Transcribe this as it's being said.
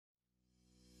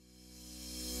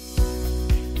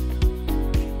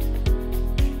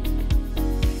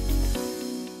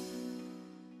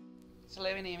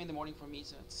7 a.m. in the morning for me,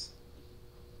 so it's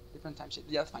different time shift.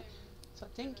 Yeah, that's fine. So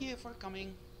thank you for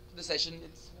coming to the session.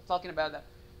 It's talking about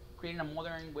creating a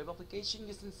modern web application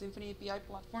using Symfony API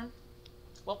platform,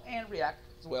 well, and React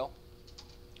as well.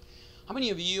 How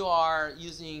many of you are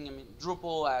using,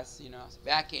 Drupal as as a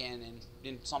backend and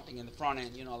doing something in the front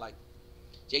end, like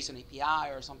JSON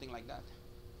API or something like that?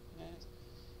 Yeah.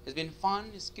 It's been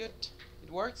fun. It's good. It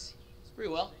works. It's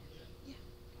pretty well.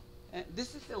 Yeah.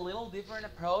 This is a little different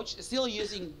approach. Still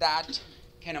using that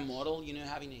kind of model,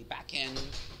 having a backend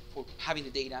for having the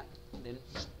data, and then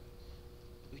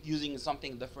using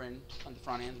something different on the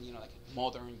front end, like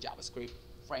modern JavaScript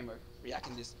framework, React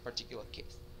in this particular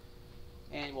case.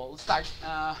 And well, let's start.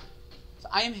 So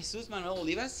I am Manuel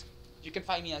Olivas. You can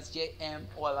find me as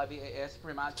JMOLIVAS,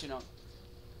 pretty much,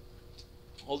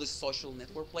 all these social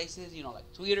network places,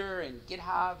 like Twitter and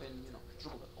GitHub and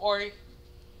Drupal.org.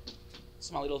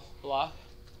 It's my little blog.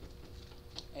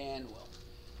 And well,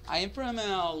 I am from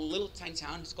a little tiny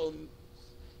town. It's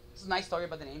a nice story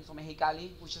about the name. So Mexicali,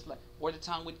 which is like where the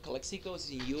town with Calexico is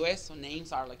in the U.S. So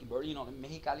names are like inverted.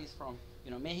 Mexicali is from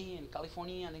Meji in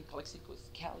California, and then Calexico is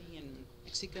Cali in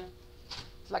Mexico.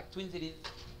 It's like twin cities.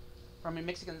 From the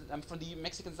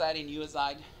Mexican side and U.S.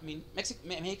 side.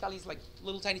 Mexicali is like a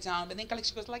little tiny town, but then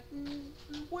Calexico is like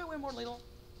way more little.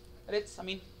 But it's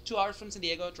 2 hours from San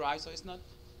Diego drive, so it's not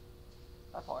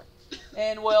that far.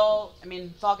 And well,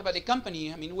 talk about the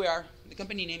company. The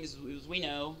company name is We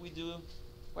Know.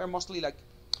 We're mostly like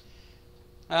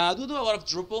do a lot of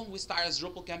Drupal. We started as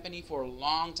Drupal company for a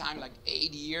long time, like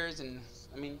 8 years, and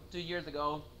 2 years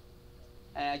ago,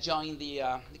 I joined the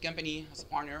company as a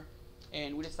partner,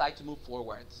 and we decided to move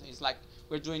forward. So it's like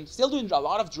we're still doing a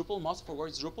lot of Drupal. Most of our work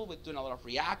is Drupal. We're doing a lot of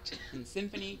React and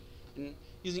Symfony, and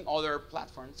using other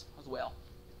platforms as well.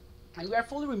 And we are a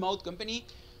fully remote company.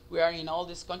 We are in all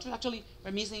these countries. Actually,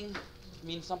 we're missing,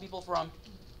 some people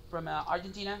from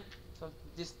Argentina. So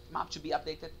this map should be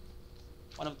updated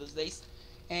one of those days.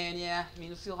 And yeah,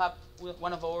 we still have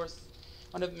one of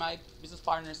my business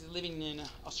partners is living in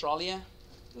Australia.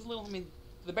 This little,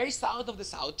 the very south of the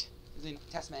south is in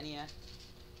Tasmania.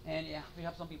 And yeah, we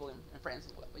have some people in France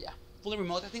as well. But yeah, fully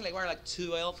remote. I think we're like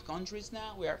 12 countries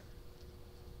now. We are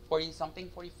 40-something,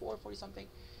 44, 40-something.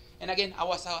 And again,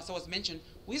 as I was mentioned,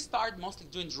 we start mostly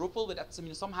doing Drupal, but that's,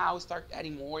 somehow we start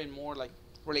adding more and more like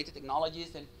related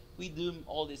technologies, and we do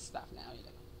all this stuff now.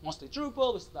 Mostly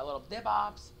Drupal, with a lot of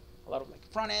DevOps, a lot of like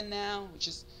front end now, which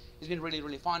it's been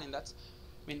really fun, and that's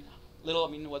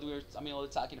what we were all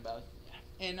talking about.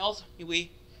 Yeah. And also we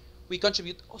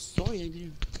contribute. Oh, sorry, I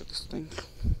didn't get this thing.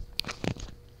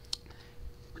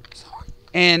 Sorry.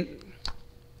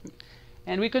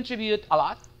 And we contribute a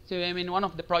lot. So one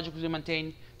of the projects we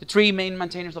maintain, the 3 main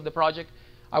maintainers of the project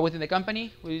are within the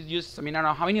company. We use, I don't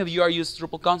know how many of you are used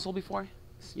Drupal console before.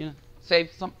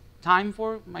 Save some time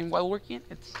while working.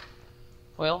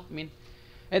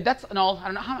 And that's an all. I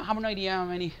don't know how many idea how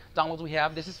many downloads we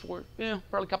have. This is for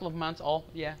probably a couple of months all.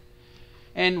 Yeah.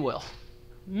 And well,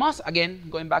 again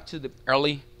going back to the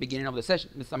early beginning of the session.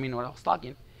 What I was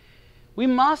talking.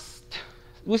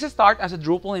 We should start as a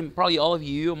Drupal, and probably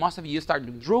most of you start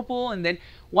doing Drupal, and then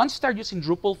once you start using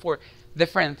Drupal for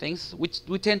different things, which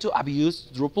we tend to abuse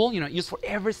Drupal, use for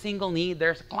every single need.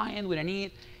 There's a client with a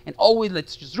need, and always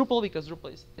let's use Drupal because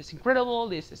Drupal is incredible,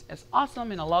 this is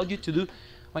awesome, and allows you to do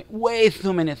way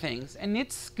too many things. And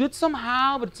it's good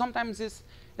somehow, but sometimes it's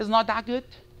not that good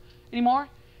anymore,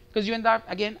 because you end up,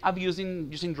 again,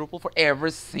 using Drupal for every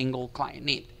single client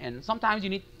need. And sometimes you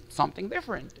need something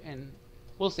different, and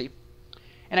we'll see.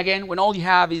 And again, when all you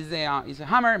have is a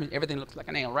hammer, everything looks like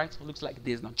a nail, right? So it looks like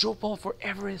this, not Drupal for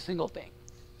every single thing.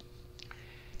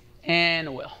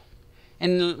 And well,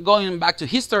 and going back to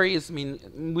history,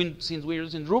 since we're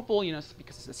using Drupal,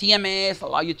 because it's a CMS,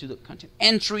 allow you to do content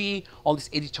entry, all this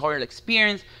editorial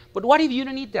experience. But what if you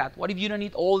don't need that? What if you don't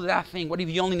need all that thing? What if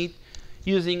you only need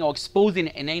using or exposing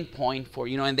an endpoint for,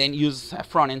 and then use a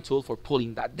front-end tool for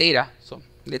pulling that data? So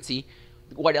let's see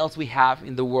what else we have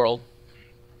in the world.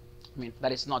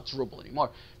 That is not Drupal anymore.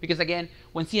 Because again,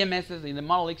 when CMSs in the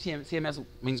monolithic CMS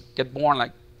get born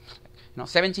like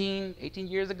 17, 18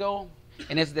 years ago,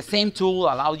 and it's the same tool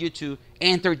allows you to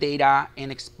enter data and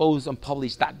expose and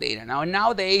publish that data.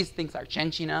 Nowadays things are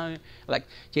changing now, like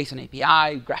JSON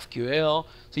API, GraphQL,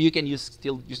 so you can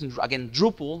still using again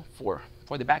Drupal for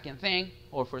the backend thing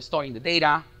or for storing the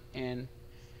data, and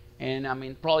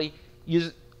probably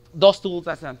use those tools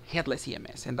as a headless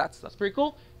CMS, and that's pretty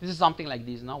cool. This is something like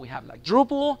this. Now we have like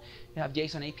Drupal, we have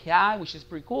JSON API, which is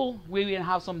pretty cool. We even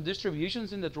have some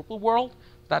distributions in the Drupal world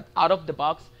that out of the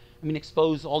box,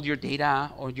 expose all your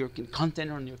data or your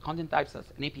content or your content types as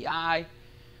an API.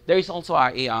 there is also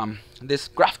this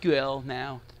GraphQL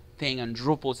now thing on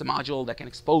Drupal. It's a module that can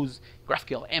expose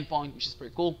GraphQL endpoint, which is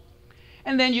pretty cool.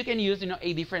 And then you can use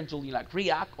a different tool like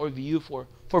React or Vue for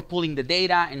pulling the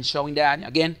data and showing that,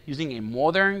 again, using a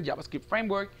modern JavaScript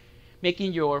framework,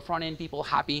 making your front-end people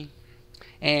happy.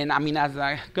 And I mean, as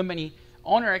a company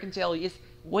owner, I can tell you it's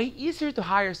way easier to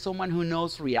hire someone who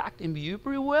knows React and Vue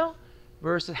pretty well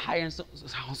versus hiring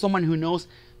someone who knows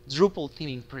Drupal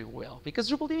theming pretty well. Because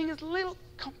Drupal theming is a little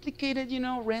complicated,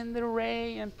 render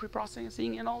array and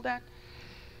pre-processing and all that.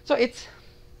 So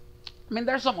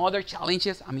there's some other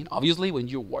challenges. Obviously, when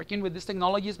you're working with these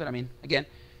technologies, but again,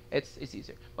 it's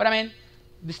easier. But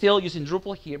still using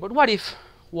Drupal here. But what if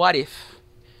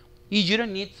you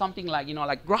don't need something like,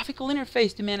 like graphical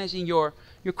interface to managing your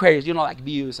queries, like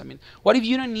views? What if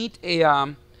you don't need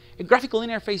a graphical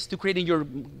interface to creating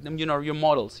your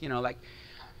models,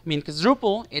 because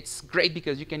Drupal, it's great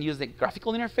because you can use the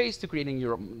graphical interface to creating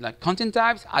your content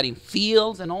types, adding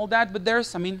fields and all that. But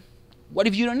there's, what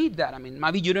if you don't need that?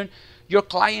 Maybe you don't, your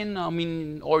client,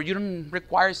 or you don't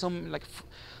require some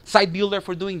site builder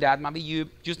for doing that. Maybe you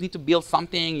just need to build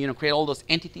something, create all those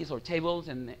entities or tables,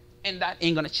 and that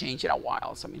ain't gonna change in a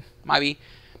while. So maybe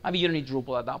you don't need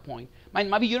Drupal at that point.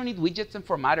 Maybe you don't need widgets and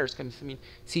formatters.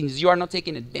 Since you are not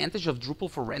taking advantage of Drupal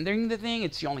for rendering the thing,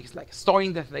 it's like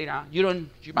storing the data.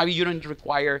 Maybe you don't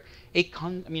require a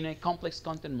complex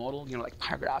content model, like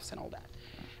paragraphs and all that.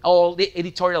 All the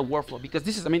editorial workflow, because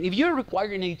this is, if you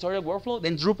require an editorial workflow,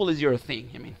 then Drupal is your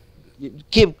thing. You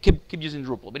keep using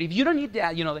Drupal. But if you don't need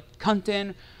that, the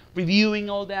content, reviewing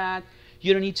all that,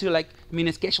 you don't need to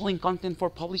scheduling content for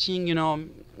publishing,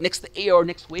 next day or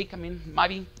next week.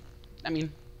 Maybe,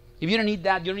 if you don't need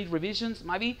that, you don't need revisions.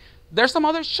 Maybe there's some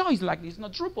other choice like it's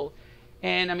not Drupal.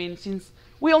 And since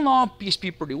we all know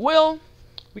PHP pretty well,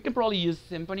 we can probably use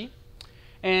Symfony.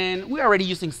 And we're already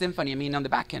using Symfony, on the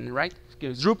back end, right?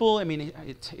 Because Drupal,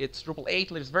 it's Drupal 8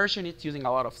 latest version. It's using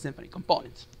a lot of Symfony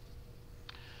components.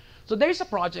 So there's a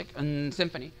project on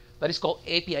Symfony that is called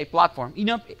API Platform.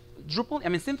 Drupal,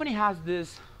 Symfony has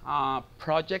this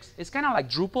projects. It's kind of like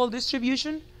Drupal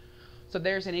distribution. So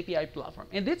there's an API platform,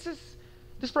 and this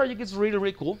project is really,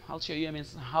 really cool. I'll show you,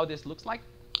 how this looks like.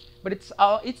 But it's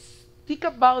think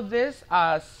about this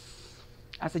as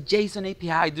a JSON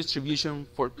API distribution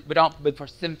but for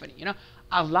Symfony.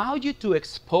 Allow you to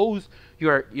expose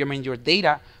your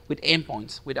data with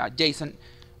endpoints, with a JSON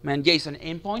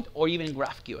endpoint or even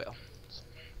GraphQL.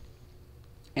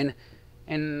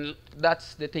 And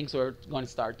that's the things we're going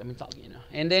to start talking.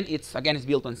 And then it's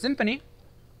built on Symfony.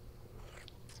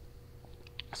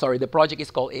 Sorry, the project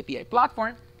is called API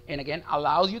Platform, and again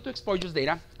allows you to export your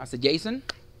data as a JSON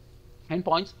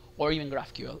endpoints or even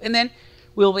GraphQL. And then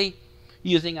we'll be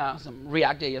using some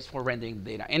React.js for rendering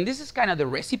data. And this is kind of the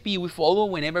recipe we follow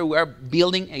whenever we're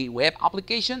building a web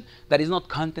application that is not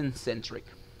content-centric.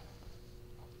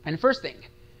 And first thing,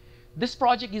 this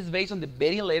project is based on the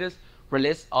very latest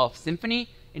release of Symfony,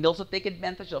 and also take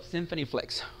advantage of Symfony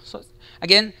Flex. So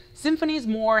again, Symfony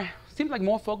seems like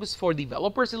more focused for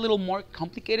developers, a little more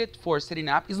complicated for setting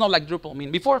up. It's not like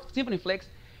Drupal. Before Symfony Flex,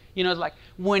 it's like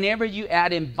whenever you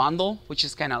add a bundle, which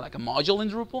is kind of like a module in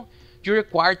Drupal, you're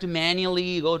required to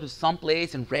manually go to some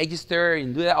place and register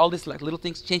and do all these little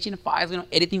things, changing files,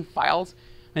 editing files,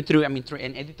 and through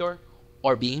an editor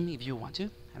or Beam if you want to.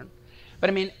 I don't know.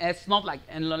 But it's not like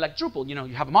Drupal.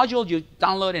 You have a module, you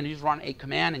download and you just run a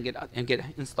command and get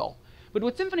installed. But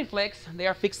with Symfony Flex, they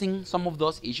are fixing some of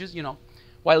those issues.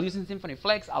 While using Symfony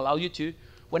Flex allows you to,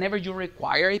 whenever you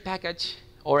require a package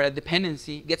or a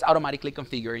dependency, it gets automatically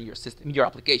configured in your system, in your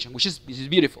application, which is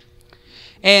beautiful.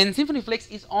 And Symfony Flex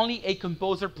is only a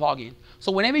Composer plugin.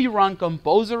 So whenever you run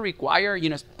Composer require,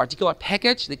 a particular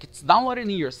package that gets downloaded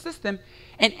in your system,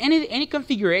 and any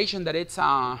configuration that it's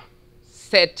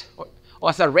set or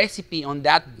as a recipe on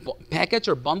that package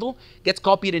or bundle gets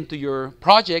copied into your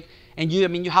project, and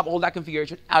you have all that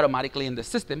configuration automatically in the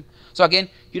system. So again,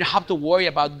 you don't have to worry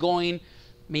about going,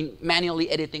 manually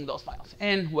editing those files.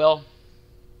 And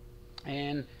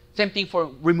same thing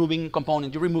for removing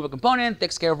components. You remove a component,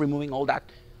 takes care of removing all that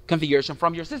configuration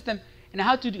from your system. And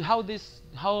how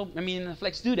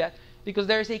Flex do that? Because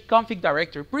there is a config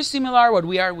directory, pretty similar what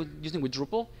we are using with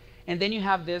Drupal. And then you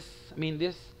have this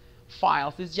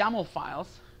files, these YAML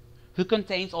files, who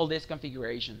contains all this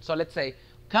configuration. So let's say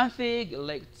config,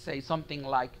 let's say something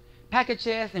like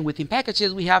packages, and within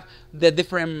packages we have the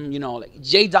different, like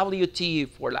JWT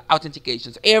for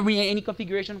authentications. Any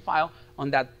configuration file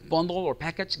on that bundle or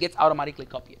package gets automatically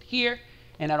copied here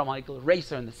and automatically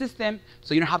registered in the system,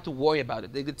 so you don't have to worry about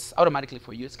it. It's automatically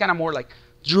for you. It's kind of more like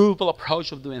Drupal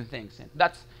approach of doing things, and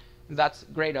that's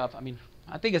great.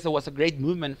 I think it was a great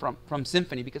movement from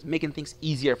Symfony because making things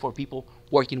easier for people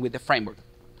working with the framework.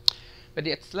 But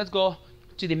yes, let's go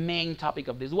to the main topic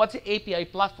of this. What's the API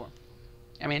platform?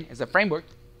 I mean, it's a framework.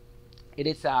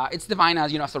 It's defined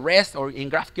as, as a REST or in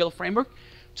GraphQL framework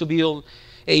to build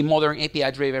a modern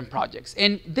API-driven projects.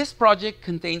 And this project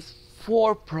contains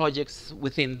 4 projects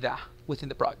within the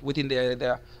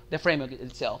framework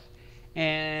itself.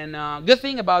 And good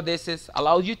thing about this is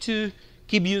allows you to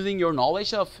keep using your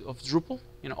knowledge of Drupal.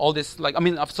 All this of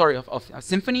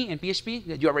Symfony and PHP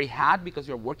that you already had because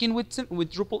you're working with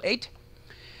Drupal 8.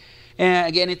 And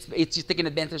again, it's just taking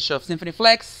advantage of Symfony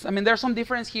Flex. I mean, there's some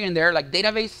difference here and there, like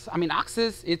database. I mean,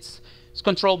 access, it's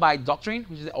controlled by Doctrine,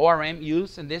 which is the ORM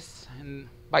used in this and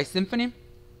by Symfony.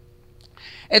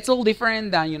 It's all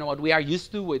different than what we are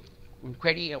used to with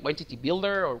Query or Entity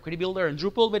Builder or Query Builder and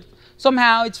Drupal, but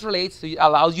somehow it relates. So it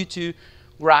allows you to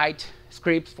write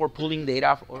scripts for pulling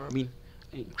data, or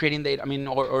creating data.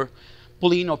 Or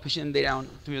pulling or pushing data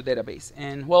to your database.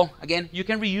 And well, again, you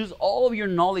can reuse all of your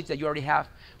knowledge that you already have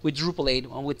with Drupal 8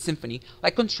 and with Symfony,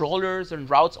 like controllers and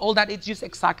routes, all that. It's just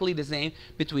exactly the same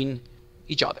between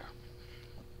each other.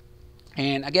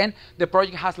 And again, the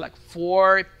project has like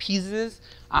 4 pieces.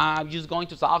 I'm just going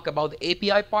to talk about the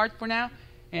API part for now.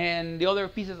 And the other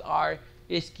pieces are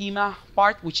a schema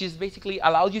part, which is basically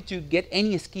allows you to get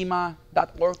any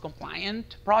schema.org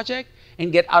compliant project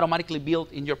and get automatically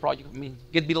built in your project.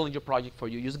 Get built in your project for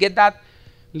you. You just get that.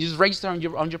 You just register on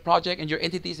your project and your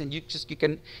entities, and you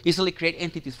can easily create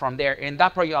entities from there. And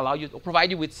that project allows you to provide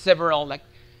you with several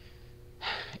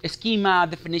schema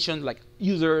definitions, like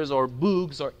users or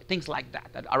books or things like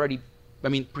that that already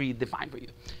predefined for you.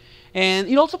 And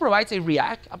it also provides a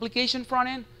React application front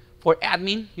end for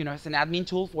admin. It's an admin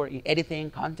tool for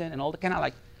editing content and all the kind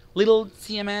of little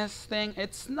CMS thing.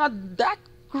 It's not that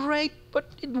great, but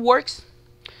it works.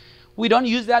 We don't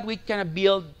use that. We kind of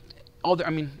build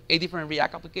a different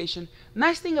React application.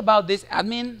 Nice thing about this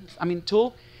admin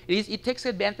tool is it takes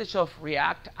advantage of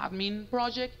React admin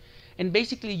project and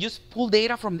basically just pull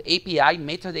data from the API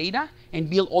metadata and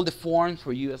build all the forms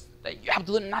for you. You have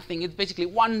to do nothing. It's basically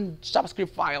one JavaScript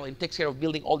file and takes care of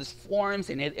building all these forms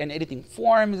and editing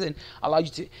forms and allows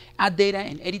you to add data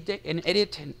and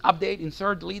edit and update,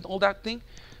 insert, delete, all that thing.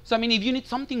 So if you need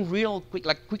something real quick,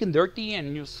 like quick and dirty,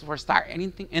 and you start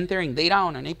entering data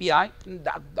on an API,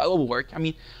 that will work.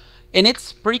 And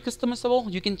it's pretty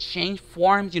customizable. You can change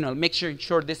forms. Make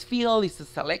sure this field is a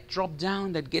select drop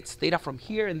down that gets data from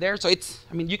here and there. So it's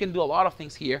you can do a lot of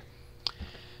things here,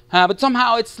 but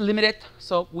somehow it's limited.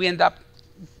 So we end up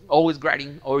always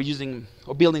grading or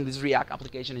building this React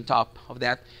application on top of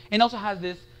that, and also has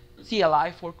this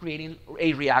CLI for creating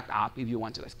a React app if you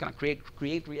want to. Let's kind of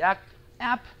create React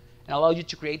app and allow you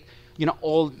to create,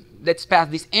 let's pass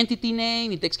this entity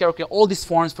name. It takes care of all these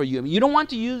forms for you. You don't want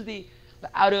to use the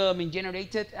auto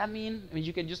generated admin.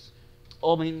 You can just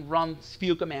run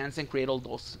few commands and create all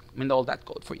those, all that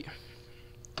code for you.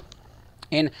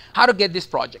 And how to get this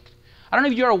project? I don't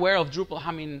know if you're aware of Drupal.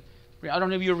 I don't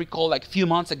know if you recall, like a few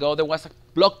months ago, there was a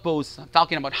blog post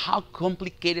talking about how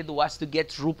complicated it was to get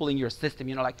Drupal in your system.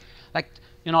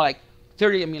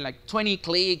 20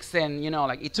 clicks, and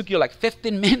it took you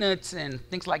 15 minutes and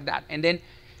things like that. And then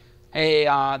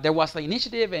there was an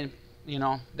initiative, and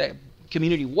the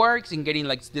community works in getting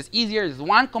this easier. There's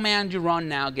one command you run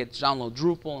now, download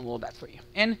Drupal and all that for you.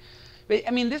 And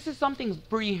this is something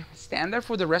pretty standard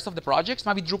for the rest of the projects.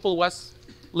 Maybe Drupal was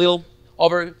a little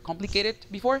overcomplicated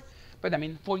before, but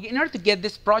in order to get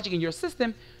this project in your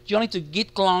system, you only need to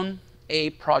git clone a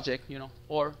project,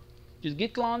 or just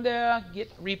git clone the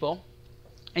git repo.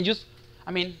 And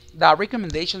the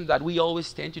recommendation that we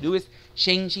always tend to do is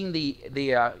changing the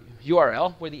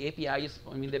URL where the API is,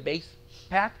 the base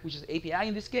path, which is API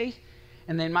in this case,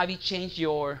 and then maybe change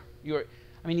your if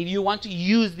you want to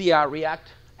use the React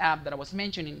app that I was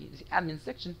mentioning in the admin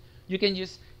section, you can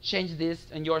just change this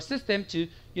in your system to,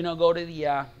 go to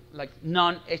the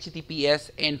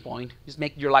non-HTTPS endpoint. Just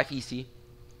make your life easy.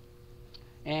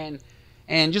 And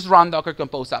just run Docker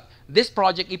Compose up. This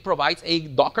project, it provides a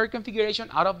Docker configuration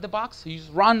out of the box. So you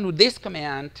just run with this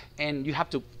command, and you have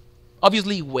to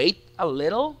obviously wait a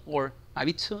little or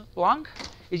maybe too long.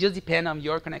 It just depends on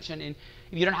your connection and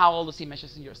if you don't have all those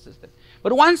images in your system.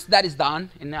 But once that is done,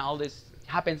 and now all this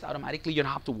happens automatically, you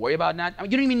don't have to worry about that. You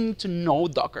don't even need to know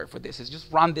Docker for this. It's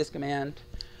just run this command.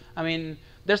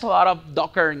 There's a lot of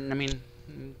Docker,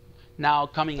 now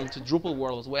coming into Drupal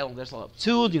world as well. There's a lot of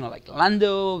tools, like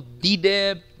Lando,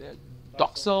 ddeb,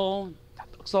 Doxel.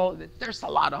 There's a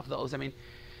lot of those.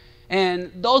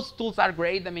 And those tools are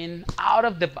great.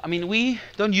 We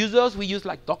don't use those. We use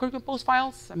Docker Compose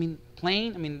files.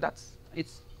 Plain.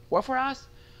 It's work for us.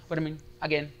 But I mean,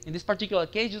 again, in this particular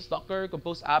case, just Docker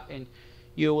compose app, and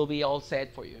you will be all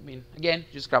set for you. I mean, again,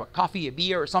 just grab a coffee, a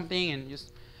beer, or something, and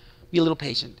just be a little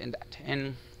patient in that.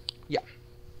 And yeah,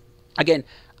 again,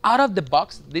 out of the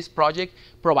box, this project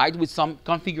provides with some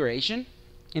configuration.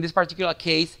 In this particular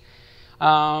case,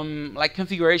 like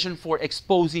configuration for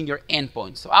exposing your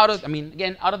endpoints. So out of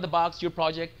the box, your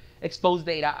project expose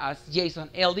data as JSON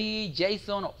LD,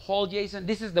 JSON, or whole JSON.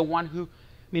 This is the one who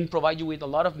provide you with a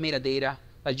lot of metadata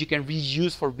that you can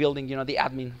reuse for building, the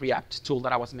admin React tool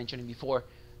that I was mentioning before.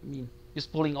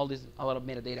 Just pulling a lot of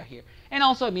metadata here, and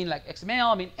also like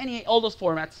XML, all those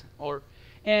formats.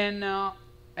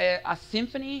 As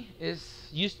Symfony is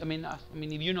used,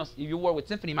 if you work with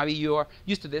Symfony, maybe you are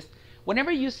used to this.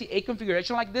 Whenever you see a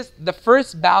configuration like this, the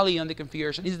first value on the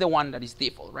configuration is the one that is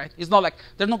default, right? It's not like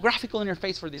there's no graphical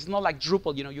interface for this. It's not like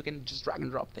Drupal, you can just drag and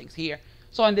drop things here.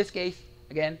 So in this case,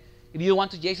 again, if you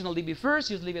want to JSON LDB first,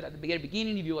 just leave it at the very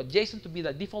beginning. If you want JSON to be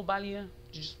the default value,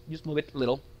 just move it a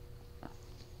little.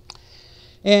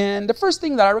 And the first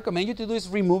thing that I recommend you to do is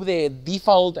remove the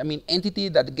default, entity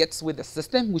that gets with the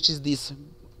system, which is this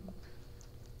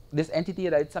entity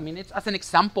that it's as an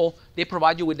example, they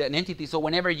provide you with an entity. So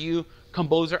whenever you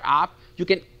compose your app, you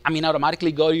can,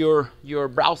 automatically go to your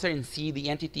browser and see the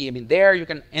entity. There you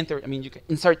can enter, you can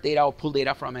insert data or pull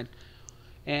data from it,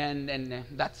 and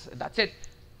that's it.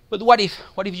 But what if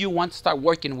you want to start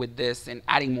working with this and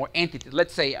adding more entities?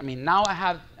 Let's say, now I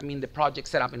have, the project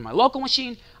set up in my local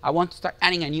machine. I want to start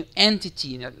adding a new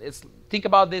entity. Think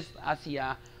about this as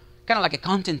a kind of like a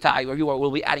content type where you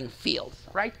will be adding fields,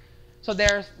 right? So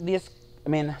there's this,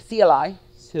 CLI.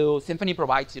 So Symfony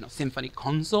provides, Symfony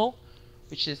console,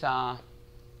 which is a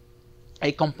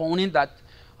component that,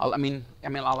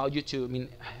 allow you to,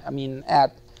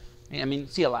 add,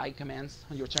 CLI commands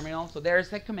on your terminal. So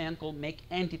there's a command called make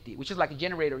entity, which is like a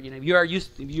generator. If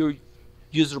you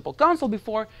used Drupal console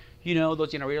before,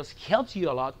 those generators helps you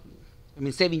a lot.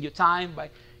 Saving you time by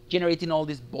generating all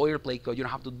this boilerplate code. You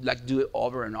don't have to do it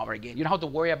over and over again. You don't have to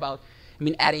worry about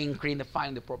adding, creating the file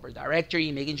in the proper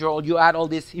directory, making sure you add all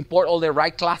this, import all the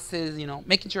right classes,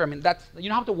 making sure, that's, you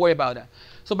don't have to worry about that.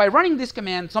 So by running this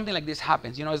command, something like this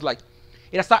happens. It's like,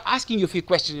 it'll start asking you a few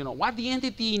questions, what the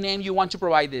entity name you want to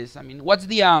provide this? What's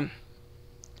the,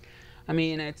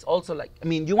 it's also like,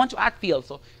 you want to add fields.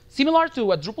 So similar to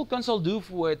what Drupal console do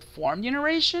with form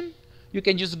generation, you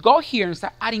can just go here and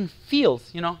start adding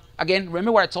fields, Again,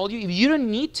 remember what I told you, if you don't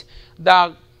need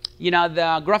the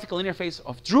graphical interface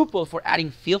of Drupal for adding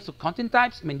fields to content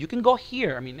types, you can go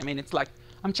here. It's like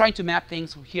I'm trying to map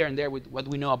things here and there with what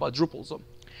we know about Drupal. So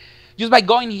just by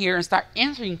going here and start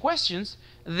answering questions,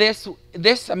 this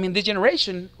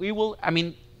generation, we will,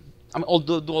 I'll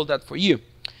do all that for you.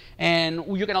 And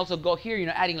you can also go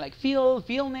here, adding like field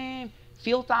name,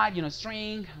 field type,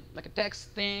 string, like a text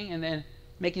thing, and then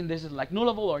making this like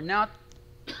nullable or not.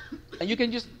 And you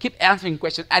can just keep answering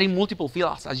questions, adding multiple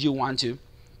fields as you want to.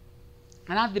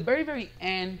 And at the very, very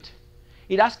end,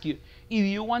 it asks you if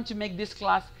you want to make this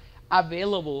class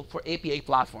available for API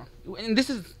platform. And this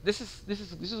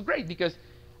is great because,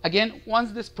 again,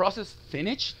 once this process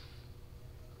finished,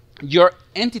 your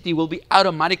entity will be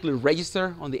automatically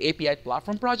registered on the API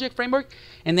platform project framework,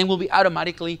 and then will be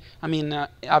automatically,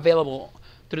 available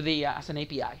through the as an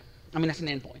API. As an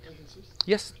endpoint.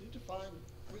 Yes. Can you define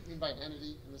what you mean by an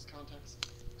entity in this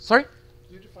context? Sorry.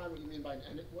 Can you define what you mean by an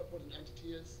entity? What an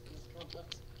entity is in this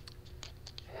context?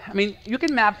 You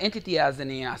can map entity as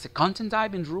a content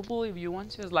type in Drupal if you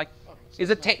want to. It's like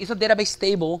it's a database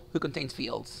table who contains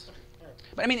fields.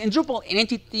 But in Drupal, an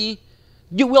entity,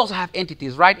 you will also have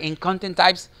entities, right? And content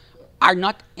types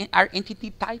are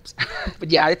entity types.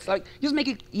 But yeah, it's like just make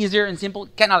it easier and simple,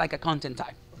 kind of like a content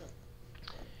type.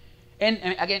 And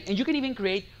again, you can even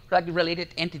create like related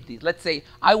entities. Let's say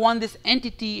I want this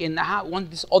entity and I want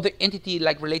this other entity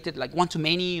like related, like one to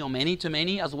many or many to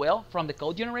many as well from the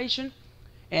code generation,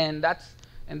 and that's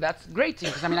great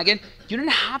because again, you don't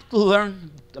have to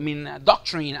learn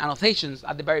doctrine annotations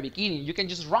at the very beginning. You can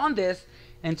just run this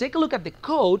and take a look at the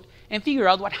code and figure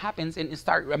out what happens and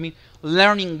start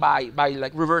learning by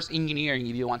like reverse engineering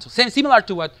if you want to. Similar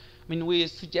to what we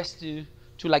suggest to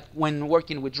like when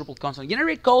working with Drupal console.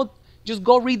 Generate code. Just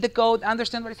go read the code,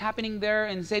 understand what is happening there,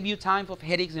 and save you time of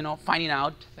headaches, finding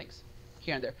out things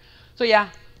here and there. So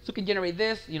yeah, so you can generate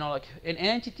this, like an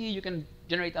entity, you can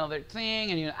generate another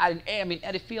thing, and add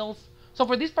edit fields. So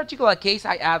for this particular case,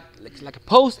 I add like a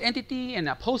post entity and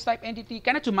a post type entity,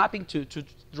 kind of to mapping to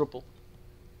Drupal.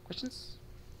 Questions?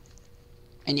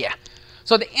 And yeah,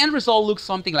 so the end result looks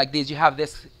something like this. You have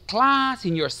this class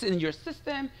in your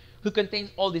system who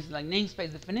contains all this like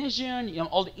namespace definition,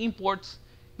 all the imports,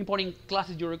 importing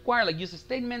classes you require, like user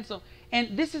statements. So, and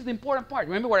this is the important part.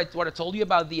 Remember what I told you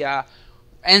about the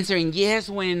answering yes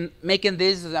when making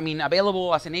this,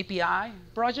 available as an API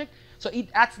project. So it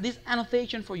adds this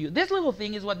annotation for you. This little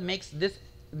thing is what makes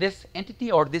this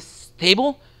entity or this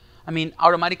table,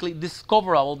 automatically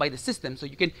discoverable by the system. So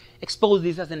you can expose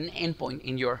this as an endpoint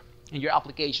in your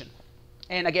application.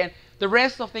 And again, the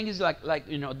rest of things is like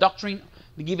doctrine,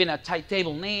 giving a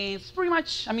table names, pretty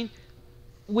much.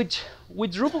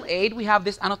 With Drupal 8 we have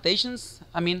these annotations.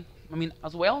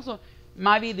 As well. So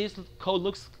maybe this code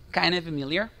looks kind of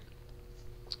familiar.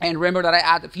 And remember that I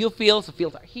add a few fields. The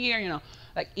fields are here.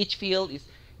 Like each field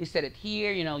is set it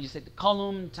here. You set the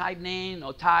column, type name,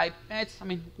 or type. It's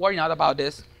worry not about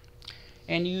this.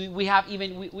 And we have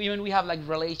like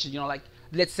relations. Like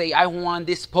let's say I want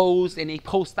this post and a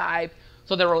post type.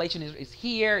 So the relation is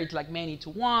here. It's like many to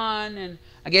one. And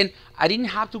again, I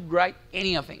didn't have to write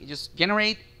any of it. Just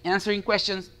generate answering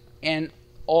questions, and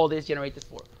all this generated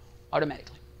for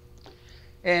automatically.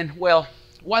 And well,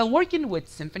 while working with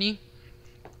Symfony,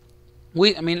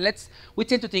 we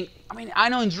tend to think. I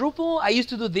know in Drupal I used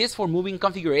to do this for moving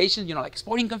configurations. Like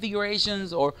exporting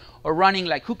configurations or running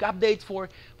like hook updates for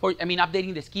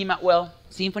updating the schema. Well,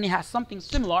 Symfony has something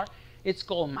similar. It's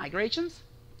called migrations.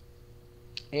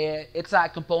 It's a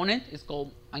component. It's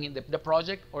called, the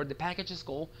project or the package is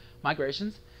called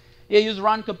migrations. You use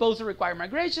run composer require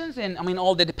migrations, and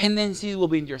all the dependencies will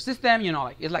be in your system.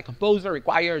 It's like composer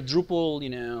require Drupal,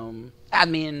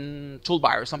 admin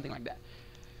toolbar or something like that.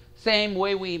 Same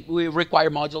way we require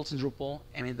modules in Drupal.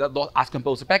 As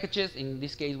composer packages. In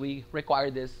this case, we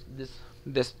require this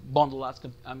bundle as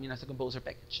a composer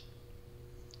package.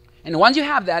 And once you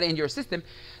have that in your system,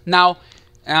 now.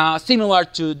 Similar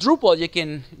to Drupal,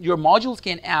 your modules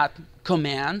can add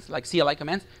commands like CLI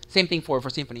commands. Same thing for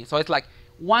Symfony. So it's like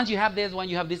once you have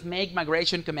this make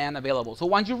migration command available. So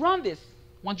once you run this,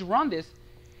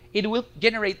 it will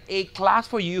generate a class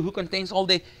for you who contains all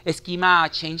the schema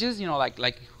changes.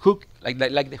 Like hook, like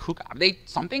the hook update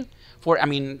something for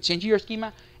changing your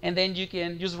schema, and then you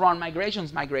can just run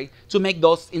migrate to make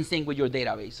those in sync with your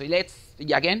database. So let's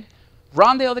again.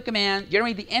 Run the other command,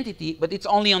 generate the entity, but it's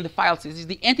only on the file. So this is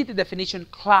the entity definition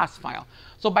class file.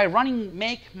 So by running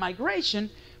make migration,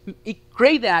 it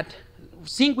create that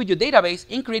sync with your database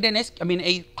and create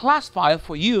a class file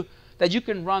for you that you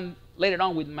can run later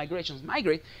on with migrations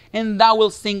migrate, and that will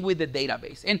sync with the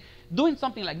database. And doing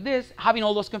something like this, having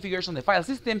all those configurations on the file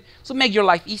system, so make your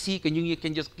life easy. You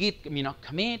can just git,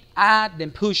 commit, add,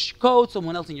 then push code.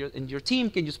 Someone else in your team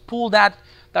can just pull that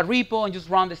repo and just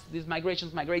run this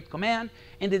migrations migrate command,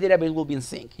 and the database will be in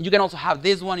sync. And you can also have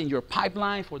this one in your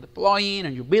pipeline for deploying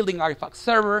and you're building artifact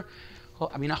server.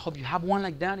 I hope you have one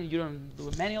like that and you don't do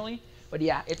it manually. But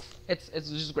yeah, it's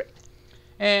just great.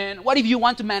 And what if you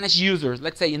want to manage users?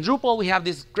 Let's say in Drupal we have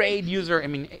this great user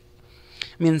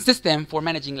system for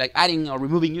managing like adding or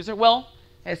removing user. Well,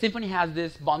 Symfony has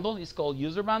this bundle. It's called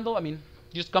user bundle.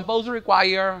 Just composer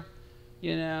require,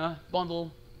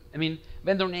 bundle.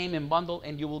 Vendor name and bundle,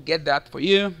 and you will get that for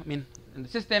you. In the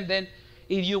system. Then,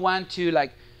 if you want to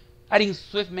like adding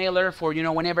Swift mailer for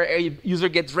whenever a user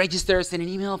gets registered, send an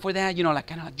email for that. Like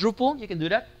kind of like Drupal, you can do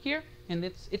that here, and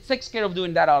it takes care of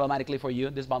doing that automatically for you.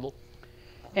 This bundle,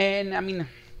 and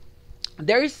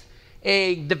there is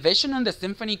a division in the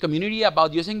Symfony community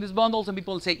about using this bundle. Some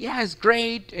people say, yeah, it's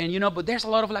great, and but there's a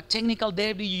lot of like technical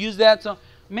debt. Do you use that? So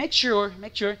make sure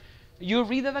you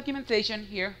read the documentation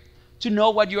here to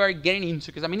know what you are getting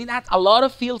into, because it has a lot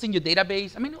of fields in your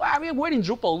database. We're in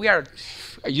Drupal. We are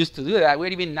used to do that.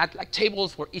 We're even not like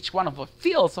tables for each one of the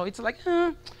fields. So it's like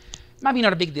maybe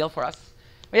not a big deal for us.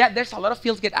 But yeah, there's a lot of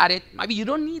fields get added. Maybe you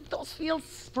don't need those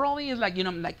fields. Probably it's like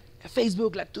like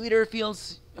Facebook, like Twitter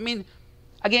fields.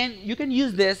 Again, you can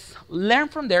use this, learn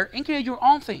from there, and create your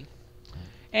own thing.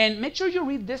 And make sure you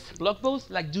read this blog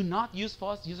post. Like, do not use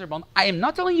false user bundle. I am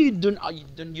not telling you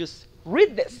don't use.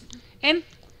 Read this and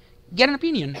get an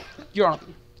opinion, your own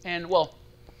opinion. And well,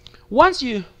 once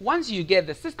you get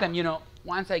the system,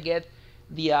 once I get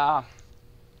the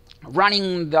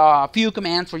running the few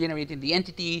commands for generating the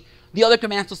entity, the other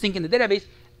commands to sync in the database,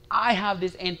 I have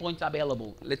these endpoints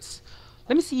available.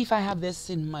 Let me see if I have this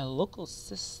in my local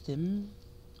system.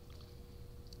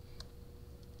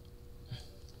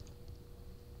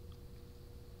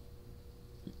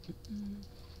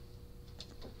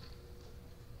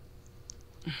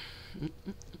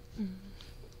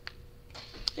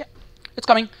 Yeah, it's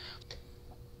coming.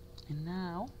 And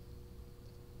now,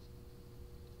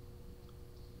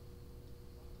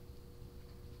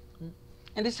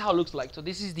 and this is how it looks like. So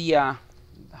this is the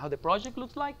how the project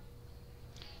looks like.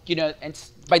 you know, and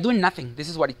by doing nothing, this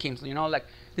is what it came to, you know, like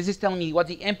this is telling me what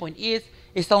the endpoint is.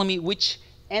 It's telling me which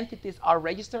entities are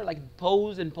registered, like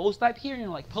pose and post type here, you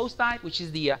know, like post type, which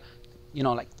is the, you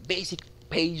know, like basic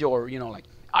page or, you know, like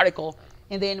article.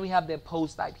 And then we have the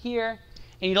post type here.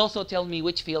 And it also tells me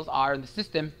which fields are in the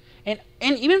system. And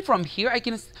even from here, I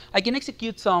can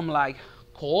execute some like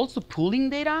calls to pooling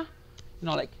data. You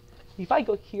know, like if I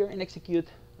go here and execute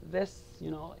this,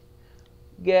 you know,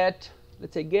 like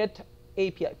let's say get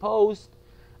API post,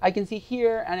 I can see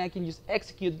here and I can just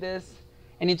execute this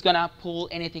and it's gonna pull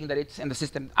anything that it's in the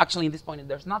system. Actually, at this point,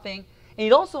 there's nothing. And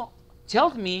it also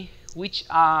tells me which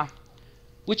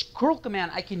curl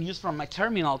command I can use from my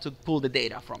terminal to pull the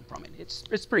data from it.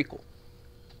 It's pretty cool.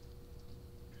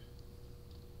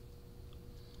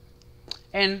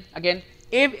 And again,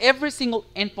 if every single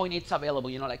endpoint it's available,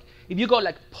 you know, like if you go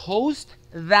like post,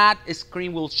 that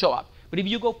screen will show up. But if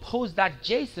you go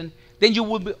post.json, then you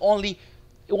will be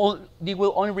they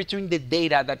will only return the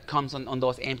data that comes on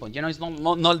those endpoints. You know, it's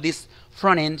not this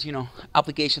front end, you know,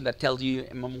 application that tells you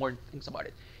more things about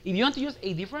it. If you want to use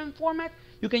a different format,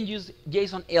 you can use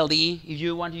JSON LD. If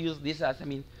you want to use this as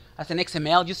an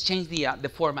XML, just change the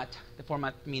format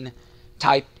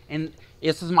type, and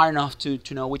it's smart enough to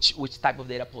know which type of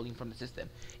data pulling from the system.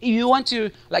 If you want to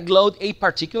like load a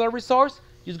particular resource,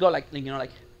 just go like you know,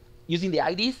 like using the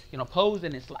IDs, you know, post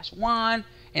and /1,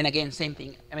 and again same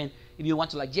thing. I mean, if you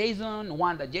want to like JSON,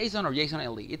 one.json or JSON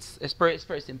LD, it's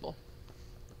very simple.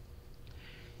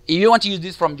 If you want to use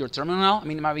this from your terminal, I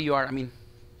mean, maybe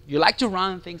you like to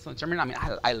run things on terminal. I mean,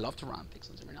 I love to run things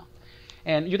on terminal,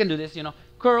 and you can do this, you know,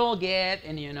 curl get,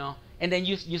 and you know, and then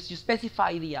you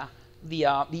specify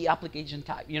the application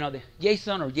type, you know, the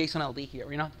JSON or JSON LD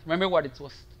here, you know. Remember what it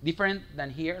was different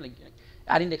than here, like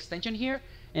adding the extension here,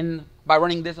 and by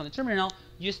running this on the terminal,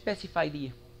 you specify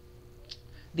the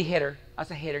header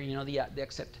as a header, you know, the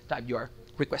accept type you are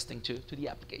requesting to the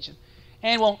application.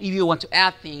 And well, if you want to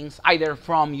add things either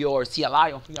from your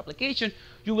CLI or from your application,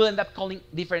 you will end up calling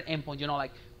different endpoints, you know,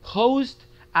 like post,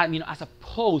 you know, as a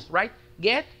post, right?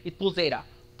 Get, it pulls data.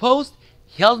 Post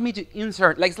helps me to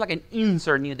insert, like it's like an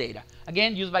insert new data.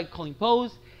 Again, used by calling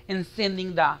post and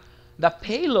sending the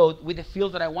payload with the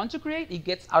field that I want to create, it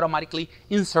gets automatically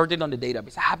inserted on the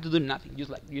database. I have to do nothing, just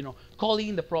like, you know,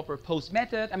 calling the proper post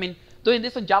method. I mean, doing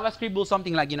this on JavaScript will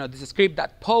something like, you know, this script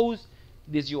that post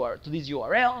this URL to this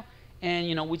URL, and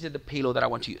you know, which is the payload that I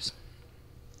want to use.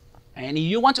 And if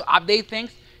you want to update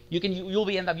things, you'll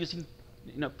be end up using,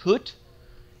 you know, put,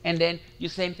 and then you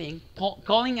same thing,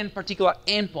 calling a particular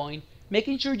endpoint,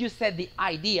 making sure you set the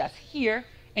ID as here,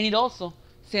 and it also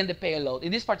send the payload.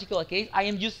 In this particular case, I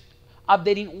am just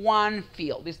updating one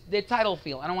field, the title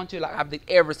field. I don't want to like update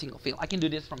every single field. I can do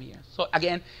this from here. So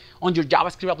again, on your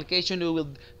JavaScript application, you will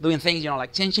doing things, you know,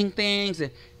 like changing things,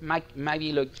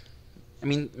 maybe look, I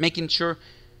mean, making sure,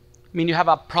 I mean, you have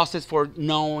a process for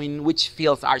knowing which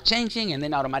fields are changing, and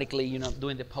then automatically, you know,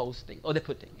 doing the posting or the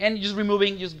putting, and just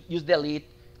removing, just use delete,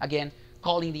 again,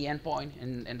 calling the endpoint,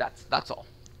 and that's all.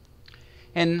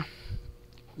 And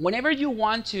whenever you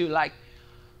want to like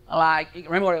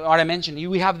remember what I mentioned,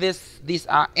 we have this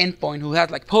endpoint who has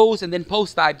like post and then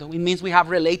post type. So it means we have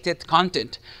related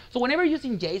content. So whenever you're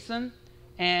using JSON,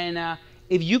 and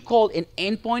if you call an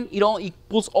endpoint, it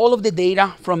pulls all of the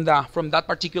data from that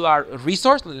particular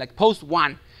resource, like post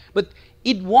one, but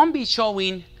it won't be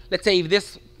showing. Let's say if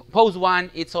this post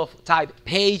one it's of type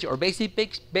page or basic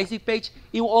page,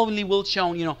 it only will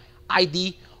show, you know,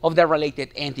 ID of the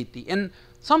related entity. And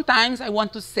sometimes I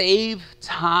want to save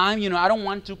time, you know, I don't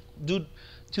want to do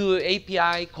two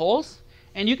API calls,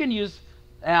 and you can use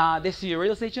the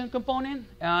serialization component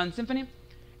in Symfony.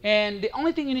 And the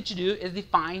only thing you need to do is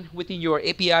define within your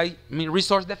API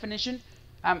resource definition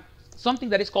something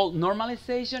that is called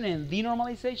normalization and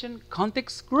denormalization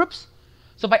context groups.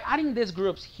 So by adding these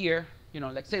groups here, you know,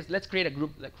 like says, let's create a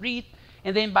group like read,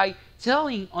 and then by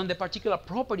telling on the particular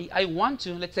property I want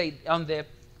to, let's say on the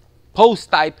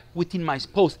post type within my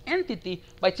post entity,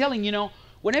 by telling, you know,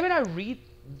 whenever I read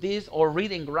this or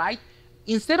read and write,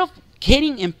 instead of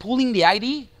getting and pulling the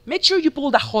ID, make sure you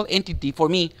pull the whole entity for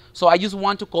me. So I just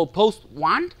want to call post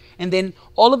one, and then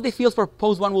all of the fields for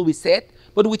post one will be set,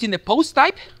 but within the post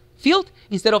type field,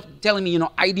 instead of telling me, you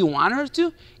know, ID one or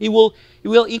two, it will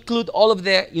include all of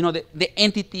the, you know, the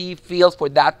entity fields for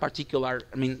that particular,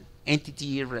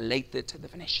 entity related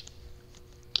definition.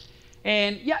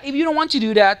 And yeah, if you don't want to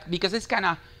do that, because it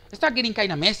start getting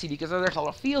kind of messy because there's a lot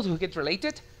of fields who get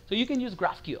related, so you can use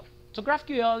GraphQL. So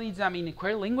GraphQL is, a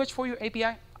query language for your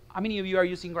API. How many of you are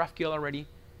using GraphQL already?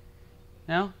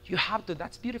 No? You have to.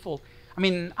 That's beautiful. I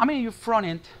mean, how many of you front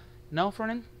end? No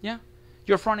front end? Yeah?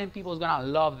 Your front end people is going to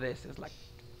love this. It's like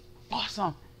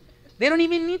Awesome. They don't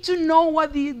even need to know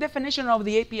what the definition of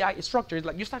the API structure is.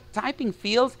 Like you start typing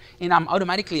fields, and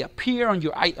automatically appear on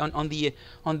your on the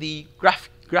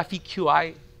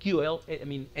GraphQL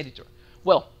editor.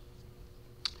 Well,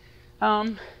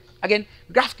 again,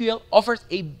 GraphQL offers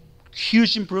a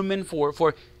huge improvement for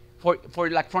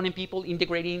like front-end people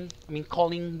integrating,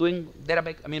 calling, doing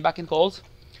database, backend calls.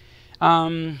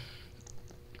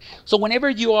 So whenever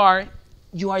you are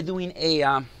doing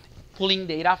a pulling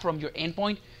data from your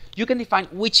endpoint, you can define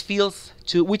which fields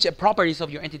to which properties of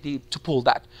your entity to pull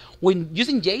that. When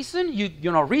using JSON,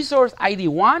 you know resource ID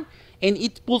 1, and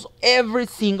it pulls every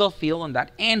single field on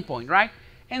that endpoint, right?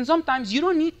 And sometimes you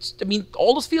don't need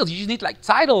all those fields. You just need like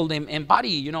title and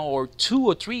body, or 2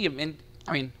 or 3, and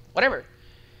whatever.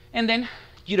 And then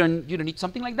you don't need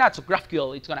something like that. So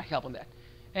GraphQL, it's gonna help on that.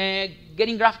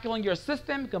 Getting GraphQL in your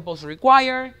system, compose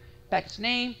require, package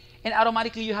name, and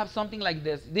automatically you have something like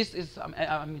this. This is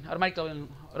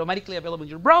automatically available in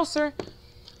your browser.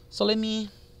 So let me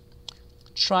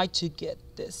try to get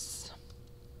this,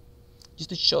 just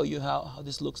to show you how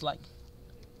this looks like.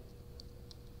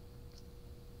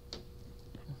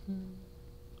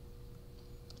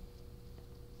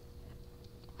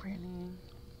 Really?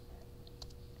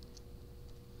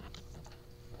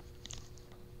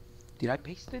 Did I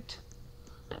paste it?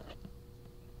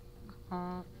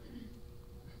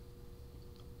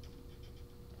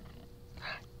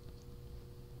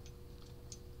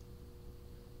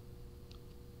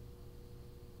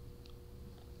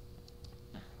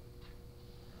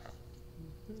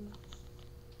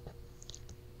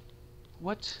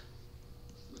 What?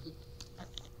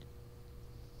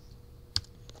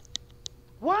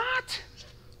 What?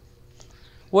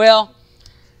 Well,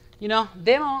 live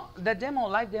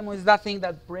demo is that thing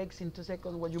that breaks in 2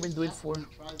 seconds what you've been doing for. Try,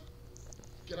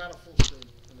 get out of full screen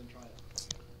and then try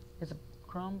it. It's a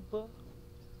Chromebook.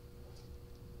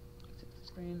 Exit the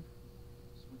screen.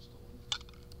 Switch to one.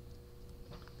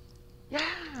 Yeah,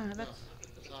 that's.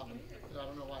 It's happened. I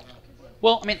don't know why it happened.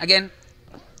 Well, again.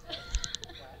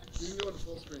 You can go into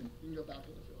full screen. You can go back if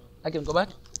you want. I can go back.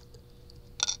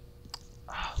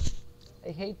 Oh,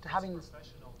 I hate having this.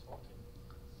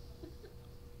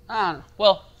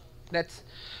 Well, that's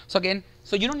so again.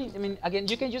 So you don't need. Again,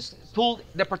 you can just pull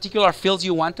the particular fields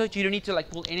you want to. You don't need to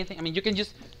pull anything. You can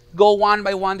just go one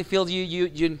by one the fields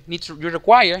you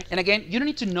require. And again, you don't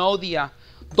need to know the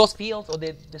those fields or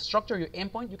the structure of your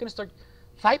endpoint. You can start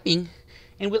typing,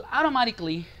 and will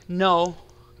automatically know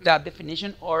the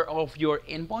definition of your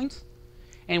endpoints,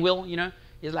 and will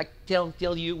is like tell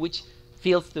you which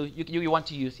fields you want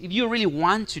to use. If you really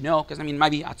want to know, because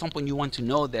maybe at some point you want to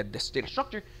know that the data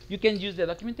structure, you can use the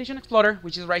documentation explorer,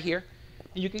 which is right here,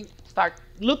 and you can start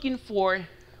looking for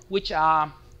which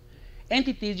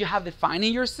entities you have defined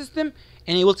in your system,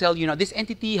 and it will tell you, this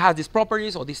entity has these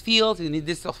properties or these fields, and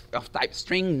this of type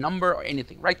string, number, or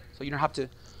anything, right? So you don't have to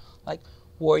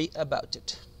worry about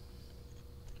it.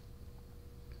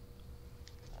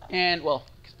 And well,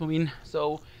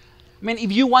 so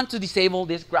if you want to disable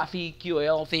this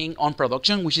GraphQL thing on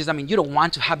production, which is, you don't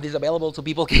want to have this available so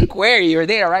people can query your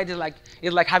data, right?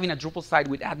 It's like having a Drupal site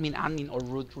with admin, or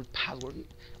root password.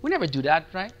 We never do that,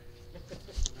 right?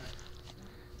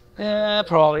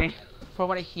 Probably, from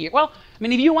what I hear. Well,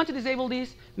 if you want to disable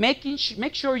this,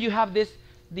 make sure you have this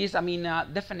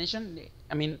definition,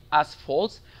 as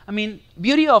false.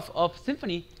 Beauty of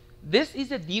Symfony. This is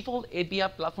the default API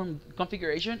platform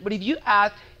configuration, but if you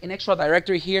add an extra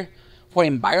directory here for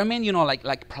environment,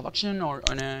 like production or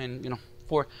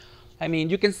for,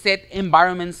 you can set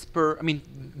environments per,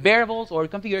 variables or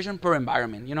configuration per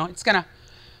environment. It's kind of,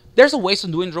 there's a ways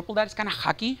of doing Drupal that it's kind of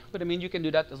hacky, but you can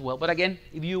do that as well. But again,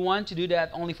 if you want to do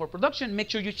that only for production, make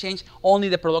sure you change only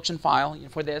the production file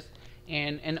for this,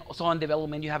 and so on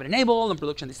development you have it enabled and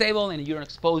production disabled, and you don't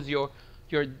expose your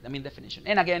definition.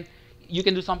 And again, you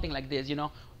can do something like this,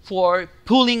 for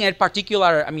pulling a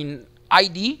particular,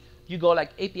 ID, you go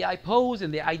like API pose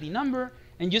and the ID number,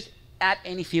 and just add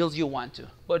any fields you want to.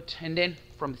 And then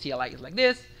from the CLI it's like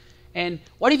this. And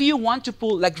what if you want to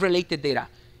pull related data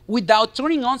without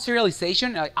turning on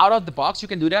serialization out of the box? You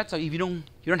can do that. So if you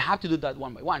don't have to do that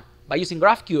one by one. By using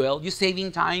GraphQL, you're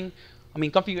saving time,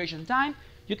 configuration time.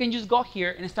 You can just go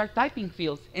here and start typing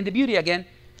fields. And the beauty again,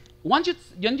 once you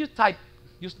type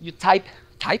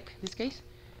in this case,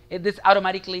 this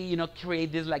automatically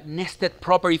create this nested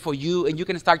property for you, and you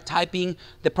can start typing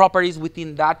the properties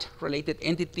within that related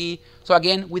entity. So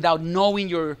again, without knowing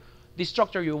the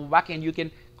structure of your backend, you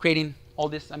can create all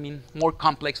this more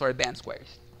complex or advanced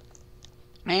queries.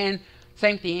 And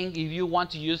same thing, if you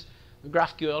want to use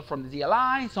GraphQL from the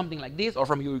CLI, something like this, or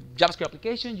from your JavaScript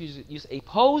application, use a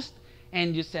post,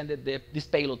 and you send it this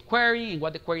payload query, and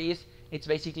what the query is, it's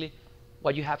basically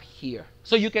what you have here.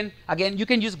 So you can, again, you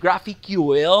can use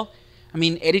GraphQL,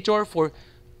 editor for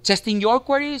testing your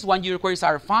queries. When your queries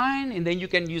are fine, and then you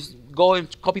can go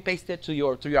and copy paste it to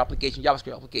your application,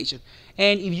 JavaScript application.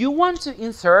 And if you want to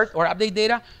insert or update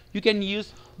data, you can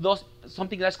use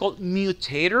something that's called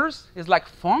mutators. It's like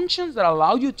functions that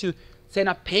allow you to send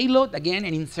a payload again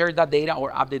and insert that data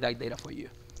or update that data for you.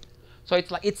 So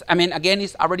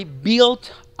it's already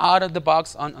built out of the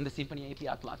box on the Symfony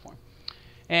API platform.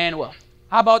 And well,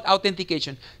 how about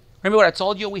authentication? Remember what I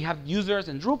told you? We have users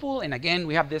in Drupal, and again,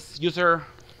 we have this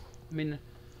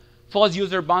false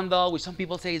user bundle, which some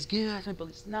people say is good, some people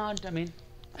it's not.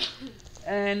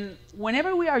 And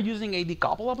whenever we are using a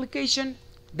DCATL application,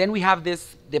 then we have the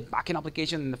backend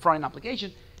application and the frontend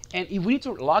application. And if we need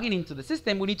to log in into the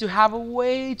system, we need to have a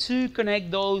way to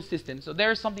connect those systems. So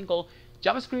there's something called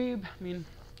JavaScript,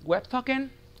 Web Token,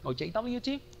 or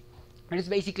JWT. And it's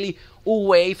basically a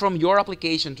way from your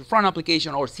application to front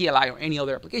application or CLI or any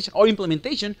other application or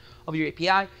implementation of your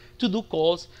API to do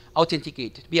calls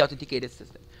be authenticated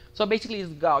system. So basically,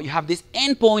 you have this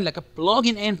endpoint, like a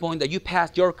plugin endpoint that you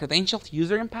pass your credentials,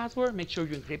 user and password. Make sure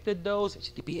you encrypted those,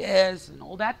 HTTPS and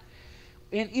all that.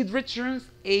 And it returns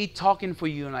a token for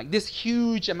you, like this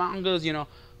huge amount of,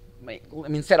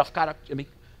 set of characters,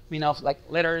 like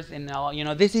letters, and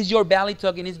this is your valid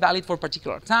token. It's valid for a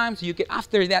particular time. So you can,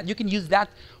 after that, you can use that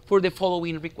for the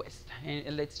following request, and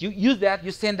it lets you use that.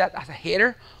 You send that as a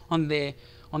header on the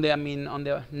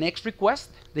next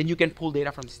request. Then you can pull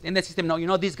data from this. And the system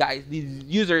know, this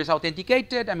user is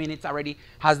authenticated. It's already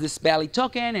has this valid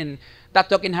token, and that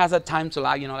token has a time to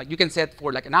allow. Like you can set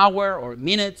for like an hour or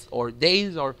minutes or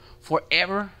days or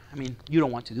forever. You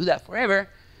don't want to do that forever,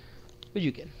 but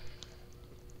you can.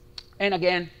 And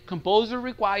again, composer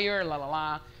require,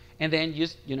 and then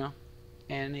just,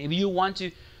 and if you want to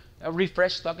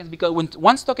refresh tokens, because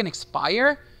once token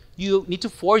expire, you need to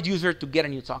force user to get a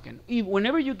new token.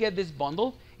 Whenever you get this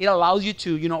bundle, it allows you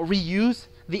to, reuse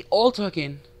the old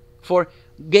token for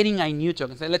getting a new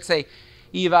token. So let's say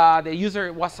if the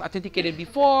user was authenticated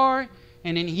before,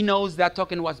 and then he knows that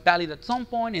token was valid at some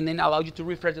point, and then allow you to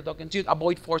refresh the token to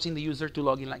avoid forcing the user to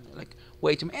log in like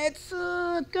way too much. It's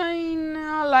kind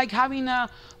of like having a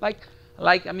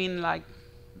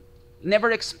never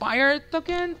expired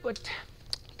token, but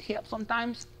it helps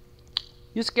sometimes.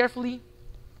 Use carefully,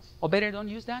 or better don't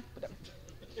use that.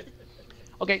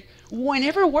 Okay,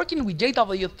 whenever working with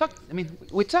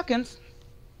with tokens,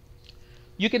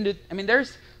 you can do.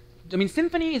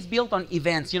 Symfony is built on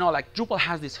events. Like Drupal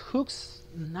has these hooks,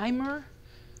 nightmare.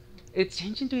 It's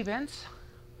changing to events.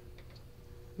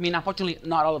 Unfortunately,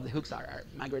 not all of the hooks are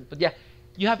migrated, but yeah,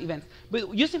 you have events. But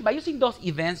by using those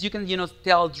events, you can,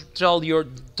 tell your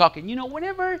token.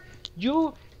 Whenever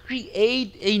you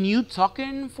create a new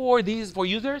token for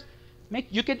users,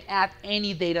 you can add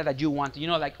any data that you want,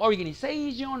 like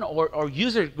organization or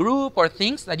user group or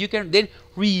things that you can then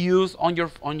reuse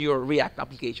on your React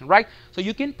application, right? So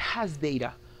you can pass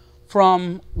data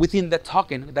from within the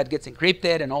token that gets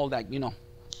encrypted and all that,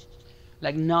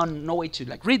 like no way to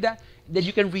read that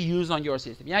you can reuse on your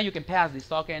system. Yeah, you can pass this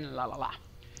token,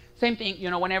 Same thing,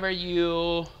 whenever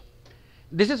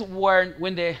this is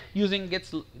when the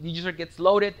user gets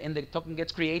loaded and the token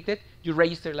gets created, you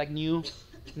register like new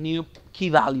key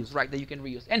values, right, that you can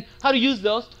reuse. And how to use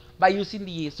those? By using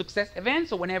the success event.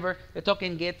 So whenever the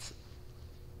token gets,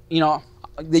 the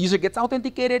user gets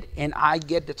authenticated and I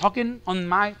get the token on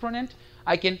my front end,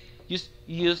 I can just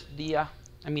use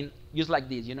use like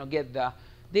this, get the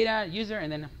data user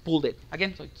and then pull it.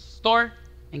 Again, so it's store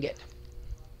and get.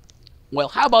 Well,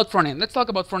 how about front end? Let's talk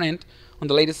about front end on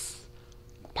the latest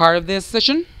part of this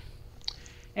session.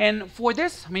 And for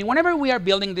this, whenever we are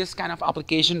building this kind of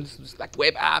application, this like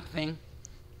web app thing,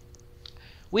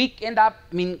 we end up,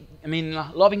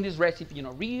 loving this recipe,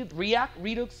 React,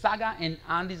 Redux, Saga, and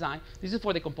Undesign. This is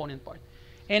for the component part.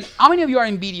 And how many of you are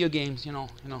in video games,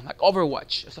 like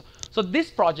Overwatch? So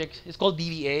this project is called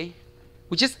DBA,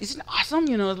 which isn't awesome,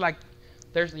 it's like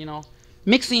there's,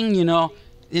 mixing,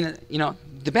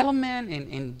 development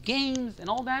and games and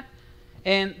all that.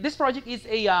 And this project is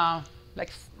a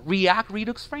like React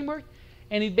Redux framework,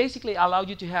 and it basically allows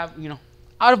you to have,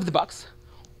 out of the box,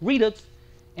 Redux,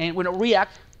 and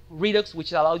React Redux,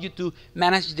 which allows you to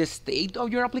manage the state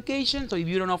of your application. So if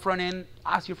you don't know front end,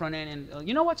 ask your front end,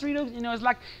 and what's Redux?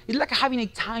 It's like having a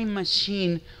time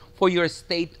machine for your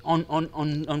state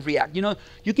on React.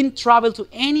 You can travel to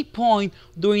any point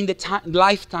during the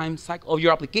lifetime cycle of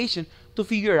your application to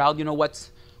figure out,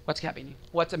 what's happening,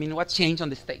 what's changed on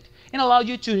the state, and allow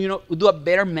you to, do a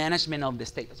better management of the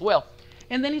state as well.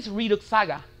 And then it's Redux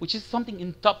Saga, which is something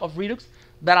in top of Redux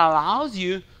that allows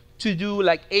you to do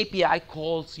like API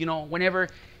calls, whenever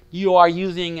you are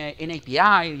using an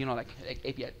API, like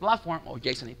API platform or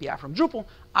JSON API from Drupal,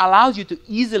 allows you to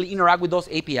easily interact with those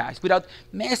APIs without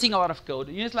messing a lot of code.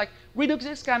 It's like Redux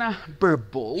is kind of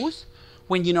verbose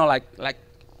when like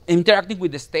interacting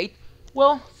with the state.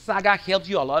 Well, Saga helps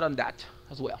you a lot on that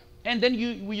as well. And then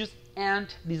we use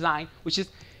Ant Design, which is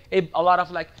a lot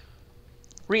of like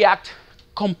React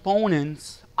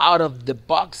components out of the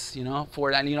box,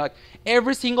 for that. Like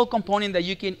every single component that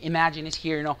you can imagine is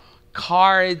here.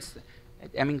 Cards,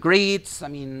 grids, I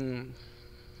don't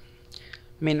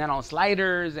know,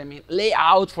 sliders,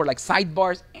 layout for like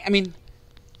sidebars,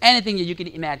 anything that you can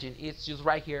imagine. It's just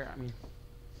right here.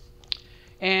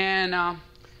 And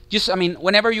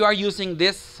whenever you are using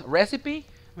this recipe,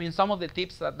 some of the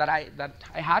tips that I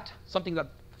had, some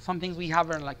things we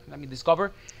haven't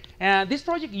discovered. And this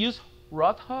project used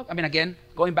Roadhog. Again,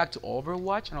 going back to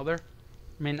Overwatch, another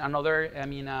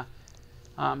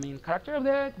character of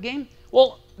the game.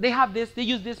 Well, they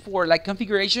use this for like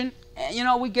configuration.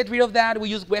 And, we get rid of that. We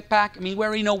use Webpack. We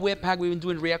already know Webpack. We've been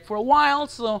doing React for a while.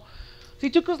 So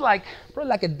it took us probably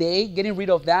like a day getting rid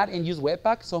of that and use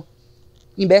Webpack. So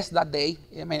invest that day.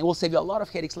 It will save you a lot of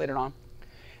headaches later on.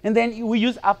 And then we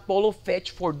use Apollo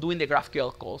Fetch for doing the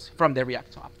GraphQL calls from the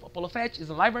React. So Apollo Fetch is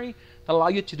a library that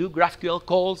allows you to do GraphQL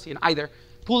calls in either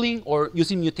pulling or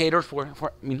using mutators for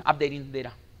updating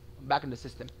data back in the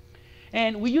system.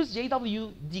 And we use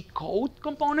JW decode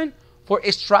component for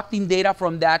extracting data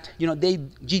from that, the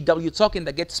GW token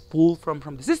that gets pulled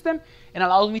from the system and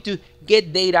allows me to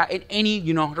get data in any,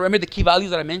 remember the key values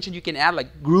that I mentioned, you can add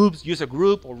like groups, use a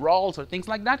group or roles or things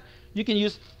like that. You can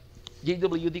use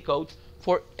JW decode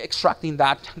for extracting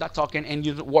that token and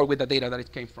work with the data that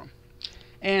it came from.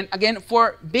 And again,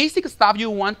 for basic stuff you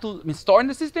want to store in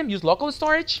the system, use local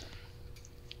storage.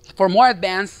 For more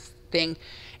advanced thing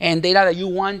and data that you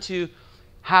want to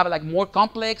have like more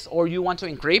complex or you want to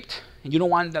encrypt and you don't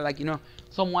want that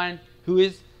someone who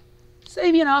is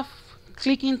savvy enough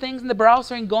clicking things in the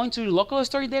browser and going to local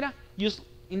storage data, use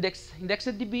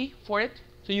IndexedDB for it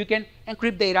so you can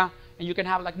encrypt data and you can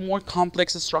have like more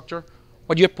complex structure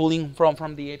what you're pulling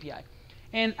from the API.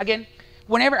 And again,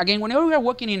 whenever we are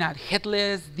working in a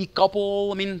headless,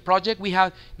 decouple project, we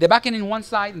have the backend in one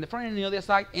side and the front end on the other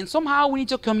side, and somehow we need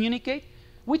to communicate.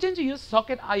 We tend to use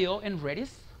Socket.io and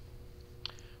Redis.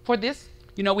 For this,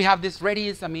 we have this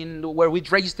Redis, where we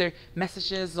register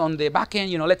messages on the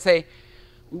backend. Let's say,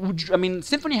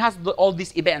 Symfony has all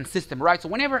this event system, right? So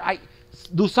whenever I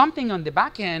do something on the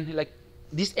backend, like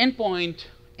this endpoint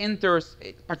enters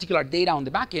a particular data on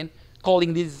the backend,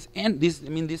 calling this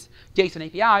JSON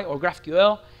API or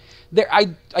GraphQL, I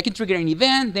can trigger an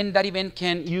event. Then that event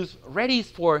can use Redis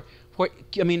for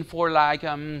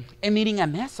emitting a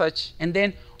message, and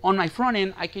then on my front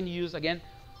end I can use again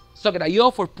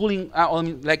Socket.io for pulling,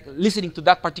 listening to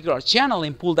that particular channel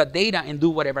and pull that data and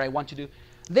do whatever I want to do.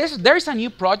 There's a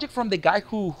new project from the guy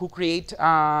who create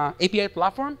API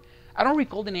platform. I don't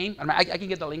recall the name. I can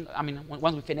get the link.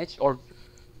 Once we finish, or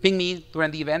ping me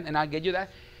during the event, and I'll get you that.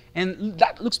 And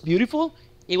that looks beautiful.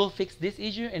 It will fix this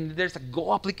issue. And there's a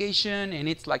Go application, and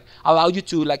it's like allow you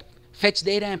to like fetch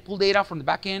data and pull data from the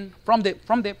backend, from the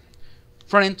front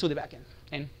end to the backend.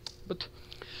 But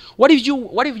what if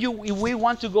we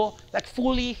want to go like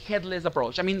fully headless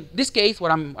approach? This case,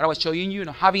 what I was showing you,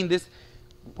 having this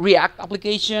React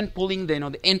application pulling the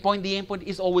endpoint. The endpoint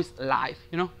is always live,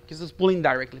 because it's pulling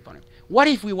directly from it. What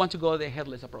if we want to go the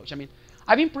headless approach?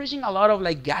 I've been preaching a lot of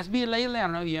like Gatsby lately. I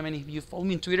don't know if you follow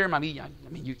me on Twitter. Maybe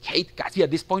you hate Gatsby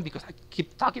at this point because I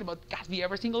keep talking about Gatsby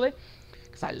every single day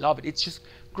because I love it. It's just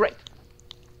great.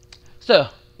 So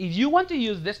if you want to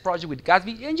use this project with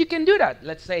Gatsby, and you can do that.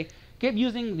 Let's say keep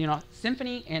using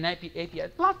Symfony and API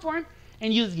platform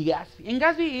and use Gatsby. And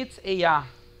Gatsby, it's a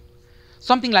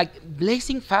something like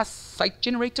blazing fast site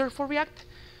generator for React.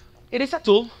 It is a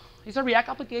tool. It's a React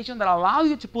application that allows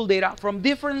you to pull data from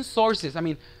different sources.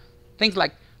 Things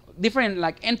like different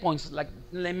endpoints.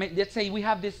 Let's say we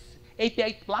have this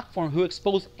API platform who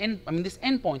expose these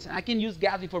endpoints, and I can use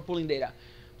Gatsby for pulling data.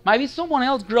 Maybe someone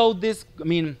else wrote this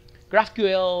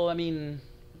GraphQL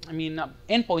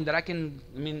endpoint that I can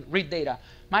read data.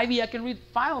 Maybe I can read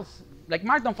files like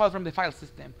Markdown files from the file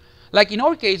system. Like in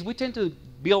our case, we tend to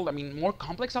build more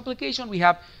complex application. We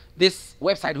have this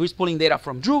website who is pulling data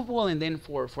from Drupal, and then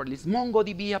for this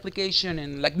MongoDB application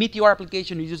and like Meteor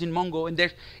application is using Mongo. And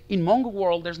in Mongo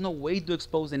world, there's no way to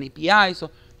expose an API,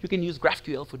 so you can use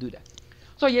GraphQL to do that.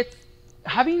 So yet,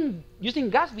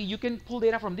 using Gatsby, you can pull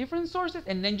data from different sources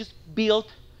and then just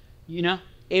build,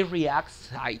 a React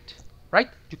site right?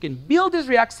 You can build this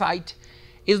React site.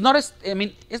 It's not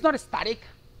it's not a static.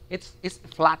 It's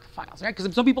flat files, right?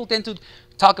 Because some people tend to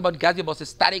talk about Gatsby as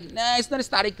static. No, it's not a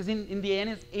static because in the end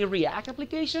it's a React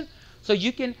application. So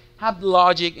you can have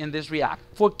logic in this React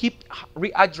for keep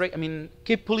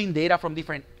pulling data from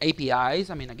different APIs.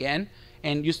 Again,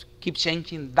 and just keep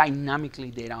changing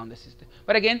dynamically data on the system.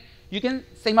 But again, you can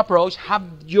same approach, have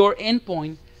your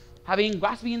endpoint having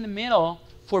Gatsby in the middle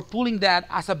for pulling that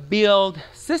as a build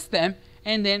system,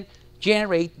 and then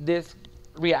generate this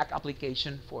React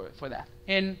application for that.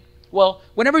 And well,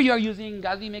 whenever you are using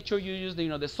Gatsby, make sure you use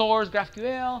the source,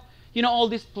 GraphQL, all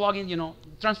these plugins,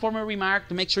 transformer remark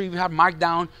to make sure you have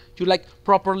markdown to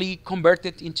properly convert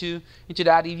it into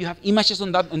that. If you have images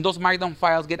on that, and those markdown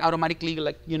files get automatically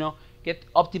get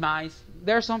optimized.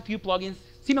 There are some few plugins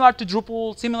similar to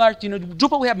Drupal,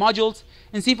 Drupal we have modules,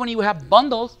 and Symfony we have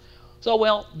bundles. So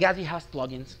well, Gatsby has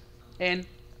plugins. And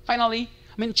finally,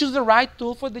 choose the right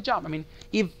tool for the job.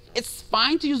 If it's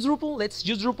fine to use Drupal, let's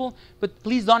use Drupal, but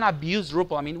please don't abuse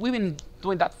Drupal. We've been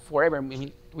doing that forever.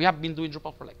 We have been doing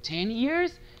Drupal for 10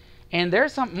 years, and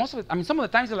there's some of the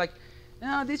times they're like,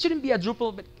 no, this shouldn't be a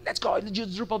Drupal, but let's go and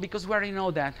use Drupal because we already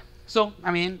know that. So,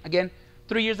 again,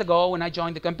 3 years ago when I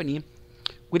joined the company,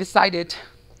 we decided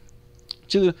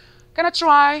to kind of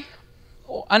try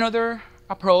another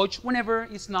approach whenever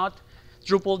it's not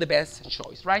Drupal the best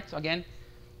choice, right? So again,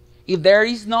 if there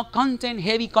is no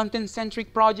heavy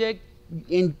content-centric project,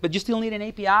 but you still need an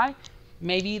API,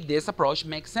 maybe this approach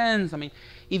makes sense.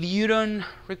 If you don't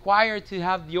require to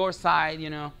have your site,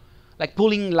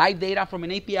 pulling live data from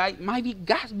an API, maybe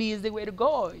Gatsby is the way to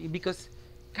go because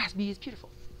Gatsby is beautiful.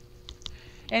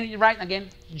 And right, again,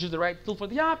 choose the right tool for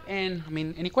the job. And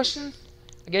any questions?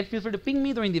 Again, feel free to ping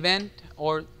me during the event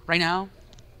or right now.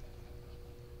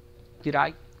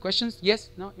 Questions? Yes?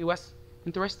 No? It was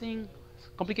interesting?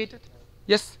 Complicated?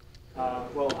 Yes?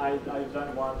 Well, I've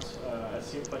done once a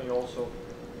Symfony also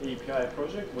API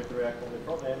project with React on the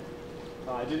front end.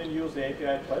 I didn't use the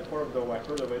API platform, though I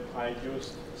heard of it. I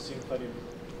used Symfony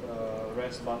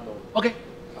REST bundle. Okay.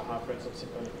 Friends of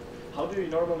Symfony. How do you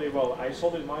normally, well, I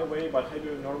sold it my way, but how do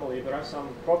you normally, there are some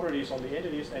properties on the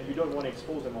entities and you don't want to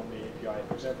expose them on the API.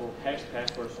 For example, hashed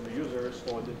passwords from the users,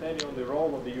 or depending on the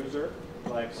role of the user,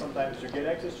 sometimes you get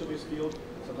access to this field,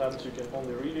 sometimes you can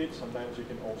only read it, sometimes you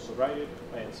can also write it,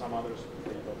 and some others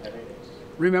you don't have any.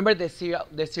 Remember the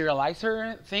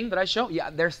serializer thing that I showed? Yeah,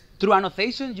 there's through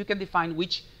annotations you can define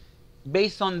which,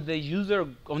 based on the user,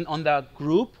 on the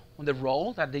group, on the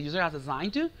role that the user has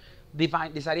assigned to,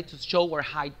 decided to show or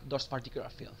hide those particular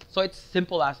fields. So it's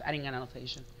simple as adding an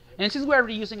annotation. And since we're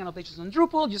already using annotations on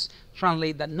Drupal, just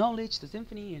translate that knowledge to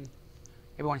Symfony and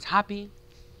everyone's happy.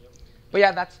 Yep. But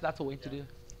yeah, that's a way to do it.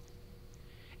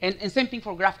 And same thing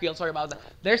for GraphQL, sorry about that.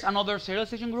 There's another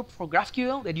serialization group for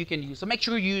GraphQL that you can use. So make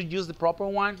sure you use the proper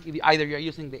one, if either you're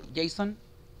using the JSON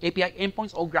API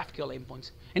endpoints or GraphQL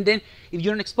endpoints. And then if you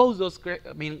don't expose those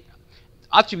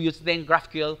attributes, then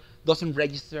GraphQL doesn't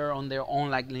register on their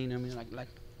own like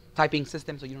typing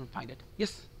system, so you don't find it.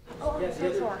 Yes? Oh, I'm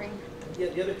so sorry. Yeah,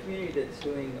 the other community that's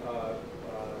doing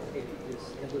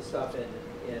this stuff in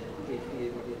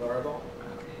PHP would be Laravel.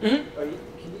 Mm-hmm. Can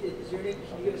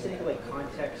you give us any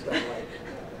context of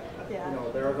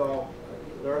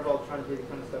Laravel trying to do the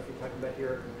kind of stuff you're talking about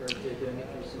here compared to doing it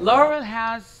through Laravel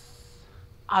has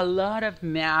a lot of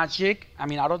magic,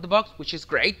 out of the box, which is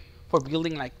great for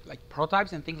building like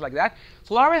prototypes and things like that.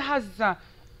 So Laravel has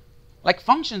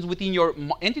functions within your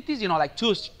entities, like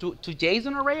to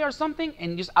JSON array or something,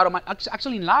 and just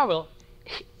actually in Laravel,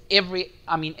 every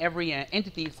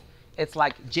entity it's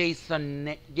like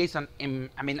JSON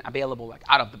available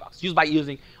out of the box, just by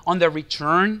using on the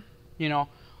return,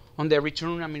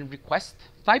 request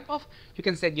type of, you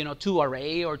can set to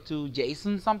array or to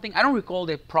JSON something. I don't recall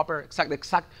the proper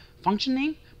exact function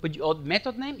name, but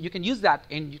method name, you can use that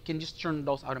and you can just turn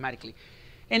those automatically.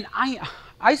 And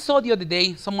I saw the other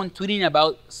day someone tweeting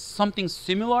about something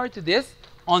similar to this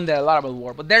on the Laravel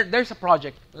world, but there's a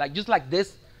project just like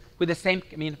this with the same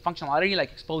functionality,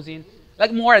 like exposing,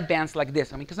 more advanced like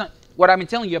this. Because what I've been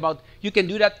telling you about, you can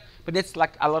do that, but it's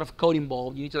a lot of code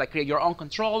involved. You need to create your own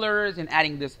controllers and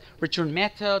adding this return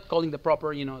method, calling the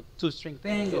proper two-string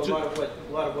thing. So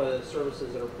a lot of the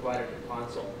services that are provided in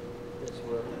console is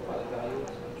where the value is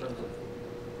in terms of.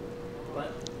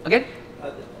 What? Again?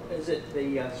 Is it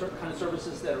the certain kind of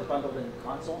services that are bundled in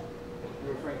console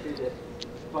you're referring to that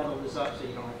bundle this up so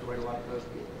you don't have to write a lot of code?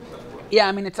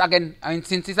 Yeah, it's again,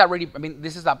 since it's already,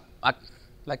 this is a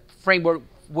framework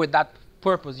with that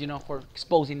purpose, for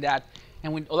exposing that.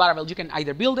 And with Laravel, you can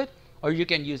either build it or you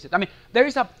can use it. There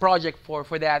is a project for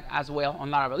that as well on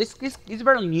Laravel. It's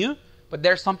very new, But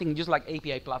there's something just like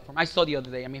API platform. I saw the other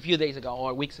day, I mean, a few days ago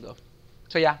or weeks ago.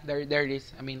 So yeah, there it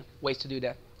is. I mean, ways to do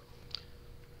that.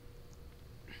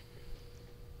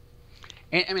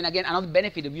 And I mean, again, another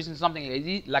benefit of using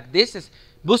something like this is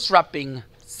bootstrapping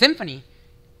Symfony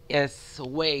is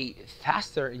way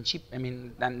faster and cheap. I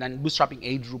mean, than bootstrapping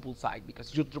a Drupal site,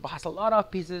 because Drupal has a lot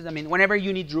of pieces. I mean, whenever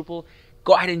you need Drupal,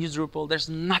 go ahead and use Drupal. There's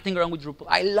nothing wrong with Drupal.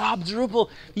 I love Drupal.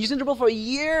 I've been using Drupal for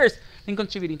years and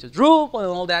contributing to Drupal and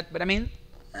all that. But I mean,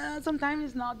 sometimes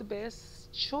it's not the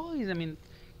best choice. I mean,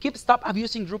 stop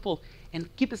abusing Drupal and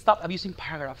stop abusing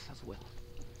paragraphs as well.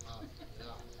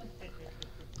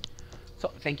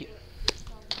 So thank you.